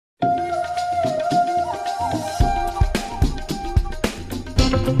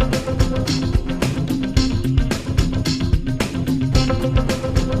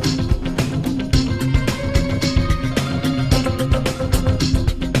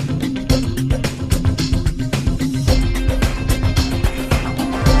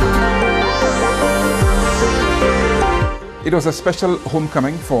It was a special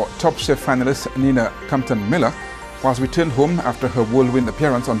homecoming for Top Chef finalist Nina Compton Miller, who has returned home after her whirlwind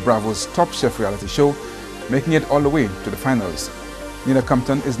appearance on Bravo's Top Chef reality show, making it all the way to the finals. Nina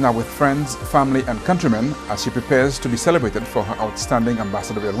Compton is now with friends, family and countrymen as she prepares to be celebrated for her outstanding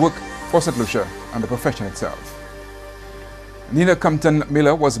ambassadorial work for St. Lucia and the profession itself. Nina Compton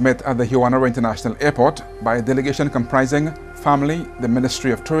Miller was met at the Hewanorra International Airport by a delegation comprising family, the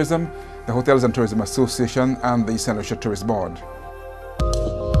Ministry of Tourism, the Hotels and Tourism Association and the St. Lucia Tourist Board.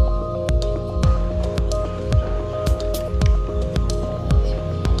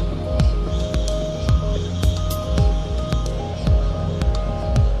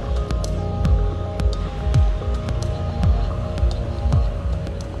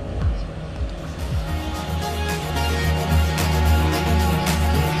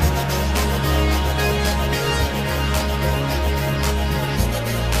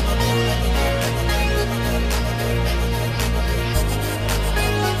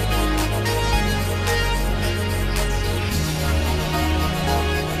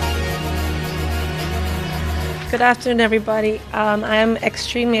 Good afternoon, everybody. I am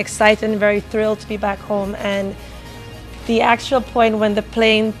extremely excited and very thrilled to be back home. And the actual point when the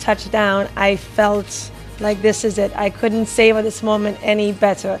plane touched down, I felt like this is it. I couldn't savor this moment any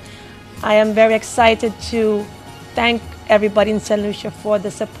better. I am very excited to thank everybody in St. Lucia for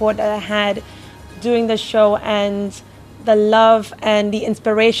the support that I had during the show and the love and the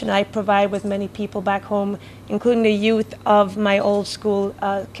inspiration I provide with many people back home, including the youth of my old school,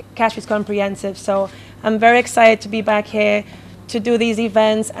 Cashby's Comprehensive. So I'm very excited to be back here to do these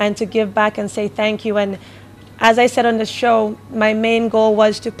events and to give back and say thank you. And as I said on the show, my main goal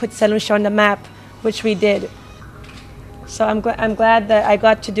was to put St. Lucia on the map, which we did. So I'm glad that I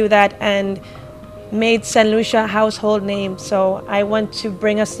got to do that and made St. Lucia a household name. So I want to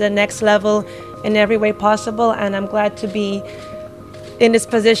bring us to the next level in every way possible, and I'm glad to be in this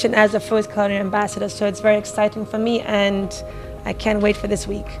position as the first culinary ambassador. So it's very exciting for me, and I can't wait for this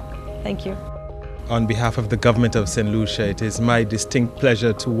week. Thank you. On behalf of the government of St. Lucia, it is my distinct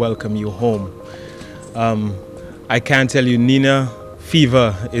pleasure to welcome you home. I can tell you, Nina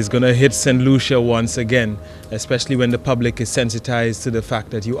fever is going to hit St. Lucia once again, especially when the public is sensitized to the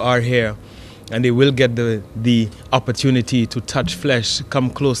fact that you are here. And they will get the opportunity to touch flesh, come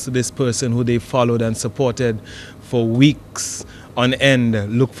close to this person who they followed and supported for weeks on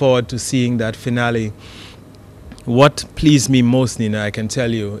end. Look forward to seeing that finale. What pleased me most, Nina, I can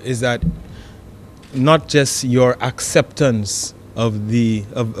tell you, is that not just your acceptance of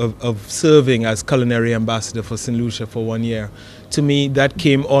serving as culinary ambassador for St. Lucia for 1 year. To me, that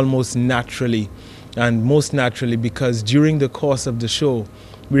came almost naturally, and most naturally because during the course of the show,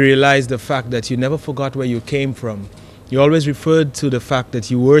 we realized the fact that you never forgot where you came from. You always referred to the fact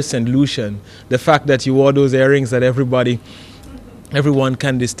that you were St. Lucian, the fact that you wore those earrings that everyone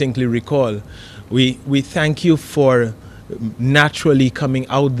can distinctly recall. We thank you for naturally coming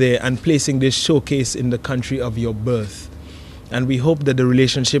out there and placing this showcase in the country of your birth. And we hope that the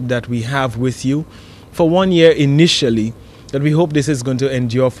relationship that we have with you for 1 year initially, that we hope this is going to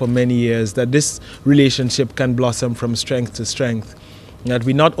endure for many years, that this relationship can blossom from strength to strength. That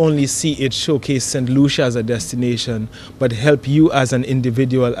we not only see it showcase St. Lucia as a destination, but help you as an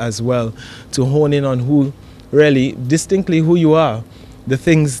individual as well to hone in on who, really, distinctly who you are, the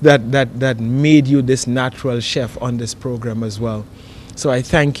things that made you this natural chef on this program as well. So I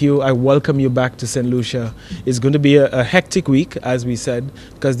thank you. I welcome you back to St. Lucia. It's going to be a hectic week, as we said,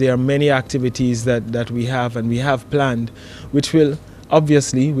 because there are many activities that we have and we have planned, which will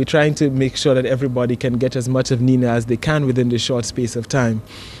obviously, we're trying to make sure that everybody can get as much of Nina as they can within this short space of time.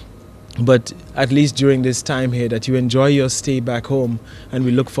 But at least during this time here, that you enjoy your stay back home, and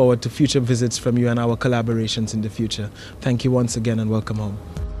we look forward to future visits from you and our collaborations in the future. Thank you once again and welcome home.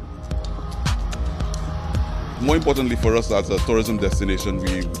 More importantly for us as a tourism destination,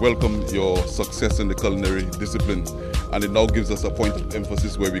 we welcome your success in the culinary discipline, and it now gives us a point of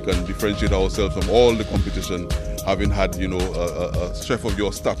emphasis where we can differentiate ourselves from all the competition, having had, you know, a chef of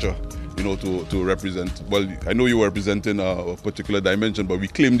your stature, you know, to represent. Well, I know you were representing a particular dimension, but we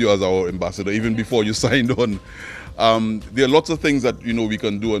claimed you as our ambassador even before you signed on. There are lots of things that, you know, we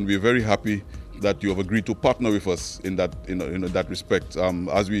can do, and we're very happy that you have agreed to partner with us in that, that respect.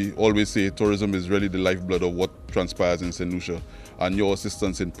 As we always say, tourism is really the lifeblood of what transpires in St. Lucia, and your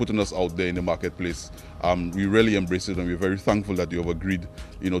assistance in putting us out there in the marketplace, we really embrace it, and we're very thankful that you have agreed,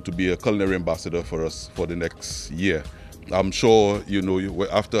 you know, to be a culinary ambassador for us for the next year. I'm sure, you know,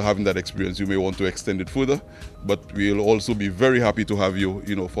 after having that experience, you may want to extend it further, but we'll also be very happy to have you,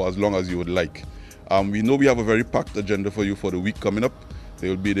 you know, for as long as you would like. We know we have a very packed agenda for you for the week coming up. There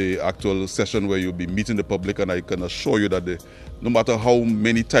will be the actual session where you'll be meeting the public, and I can assure you that no matter how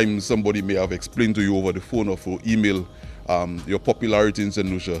many times somebody may have explained to you over the phone or through email your popularity in St.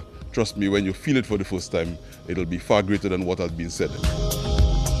 Lucia, trust me, when you feel it for the first time, it'll be far greater than what has been said.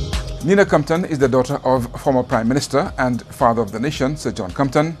 Nina Compton is the daughter of former Prime Minister and father of the nation, Sir John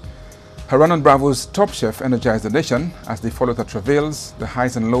Compton. Her run on Bravo's Top Chef energized the nation as they followed her travails, the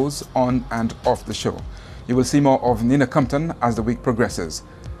highs and lows on and off the show. You will see more of Nina Compton as the week progresses.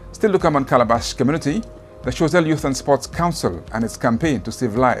 Still to come on Calabash Community, the Choiseul Youth and Sports Council and its campaign to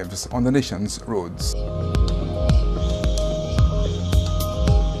save lives on the nation's roads.